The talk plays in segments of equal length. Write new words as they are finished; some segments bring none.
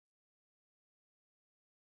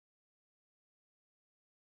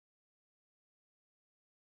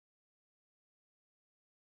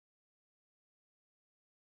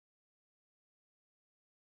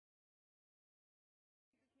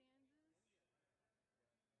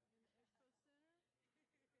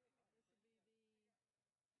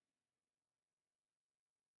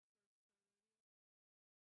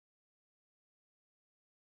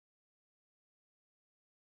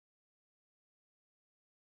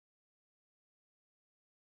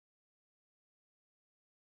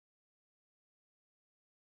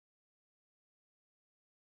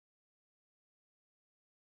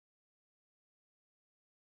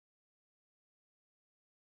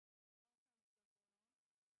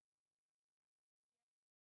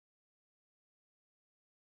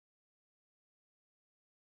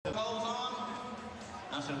clothes on?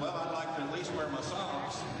 I said, well, I'd like to at least wear my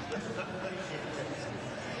socks.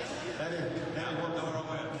 Now we'll go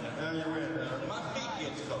around. Now you win. My feet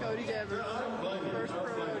gets cold. Cody Devers, first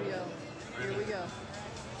pro rodeo. Here we go.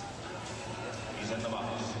 He's in the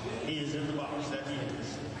box. He is in the box. That he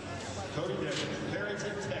is. Cody Devers,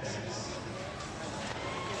 Barrington, Texas.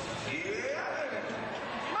 Yeah!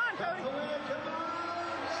 Come on, Cody. Come on.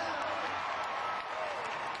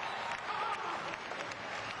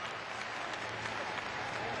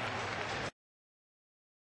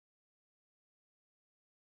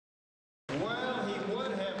 Well, he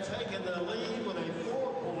would have taken the lead with a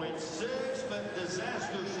 4.6, but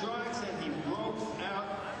disaster strikes and he broke out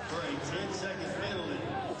for a 10-second penalty.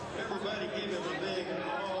 Everybody give him a big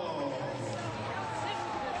oh.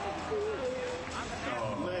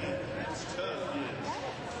 Oh man, that's tough, yes.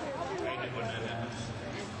 I hate it when that happens.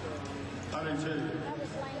 I do too.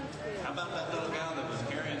 How about that little gal that was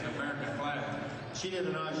carrying the American flag? She did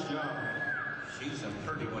a nice job. She's a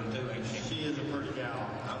pretty one too, ain't she? She is a pretty gal.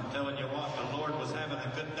 I'm telling you what, the Lord was having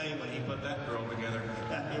a good day when he put that